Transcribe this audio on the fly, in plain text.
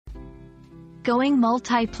Going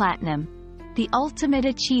multi-platinum, the ultimate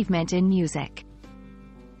achievement in music.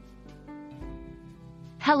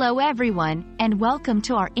 Hello everyone, and welcome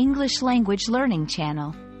to our English language learning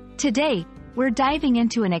channel. Today, we're diving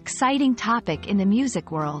into an exciting topic in the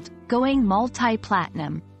music world, going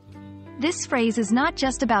multi-platinum. This phrase is not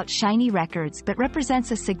just about shiny records but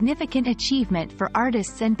represents a significant achievement for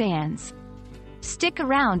artists and bands. Stick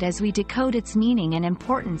around as we decode its meaning and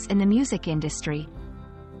importance in the music industry.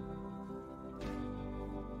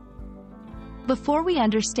 Before we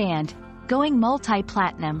understand going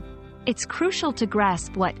multi-platinum, it's crucial to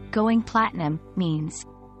grasp what going platinum means.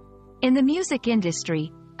 In the music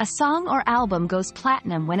industry, a song or album goes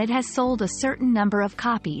platinum when it has sold a certain number of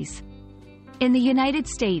copies. In the United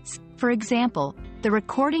States, for example, the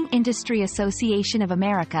Recording Industry Association of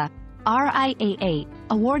America, RIAA,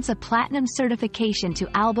 awards a platinum certification to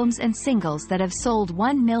albums and singles that have sold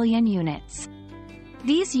 1 million units.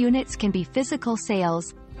 These units can be physical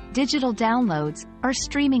sales, digital downloads, or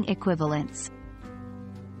streaming equivalents.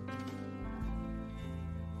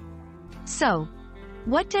 So,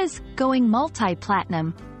 what does going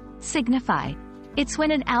multi-platinum signify? It's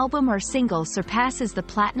when an album or single surpasses the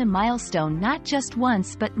platinum milestone not just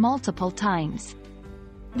once but multiple times.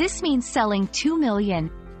 This means selling 2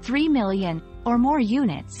 million, 3 million, or more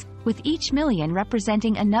units, with each million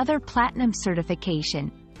representing another platinum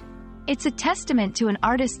certification. It's a testament to an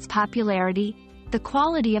artist's popularity, the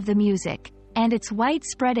quality of the music, and its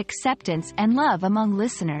widespread acceptance and love among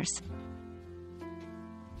listeners.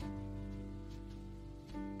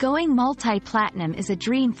 Going multi-platinum is a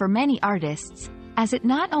dream for many artists, as it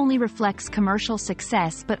not only reflects commercial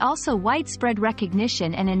success but also widespread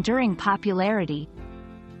recognition and enduring popularity.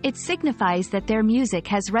 It signifies that their music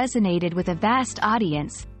has resonated with a vast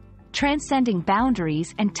audience, transcending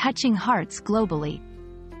boundaries and touching hearts globally.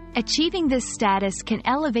 Achieving this status can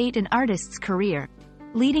elevate an artist's career,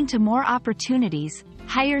 leading to more opportunities,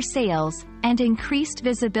 higher sales, and increased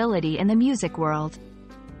visibility in the music world.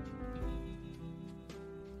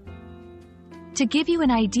 To give you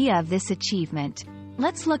an idea of this achievement,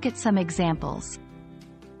 let's look at some examples.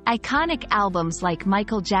 Iconic albums like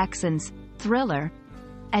Michael Jackson's Thriller,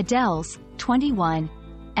 Adele's 21,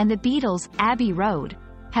 and the Beatles' Abbey Road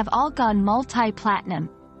have all gone multi-platinum,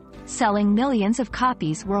 selling millions of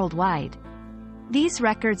copies worldwide. These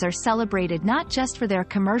records are celebrated not just for their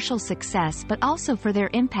commercial success but also for their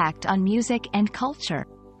impact on music and culture.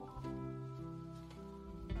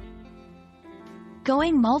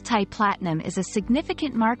 Going multi-platinum is a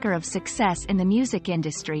significant marker of success in the music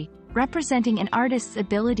industry, representing an artist's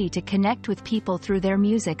ability to connect with people through their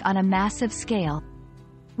music on a massive scale.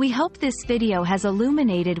 We hope this video has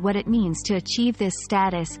illuminated what it means to achieve this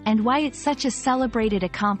status and why it's such a celebrated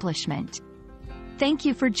accomplishment. Thank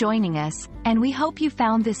you for joining us, and we hope you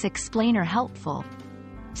found this explainer helpful.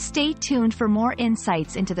 Stay tuned for more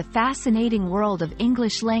insights into the fascinating world of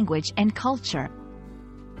English language and culture.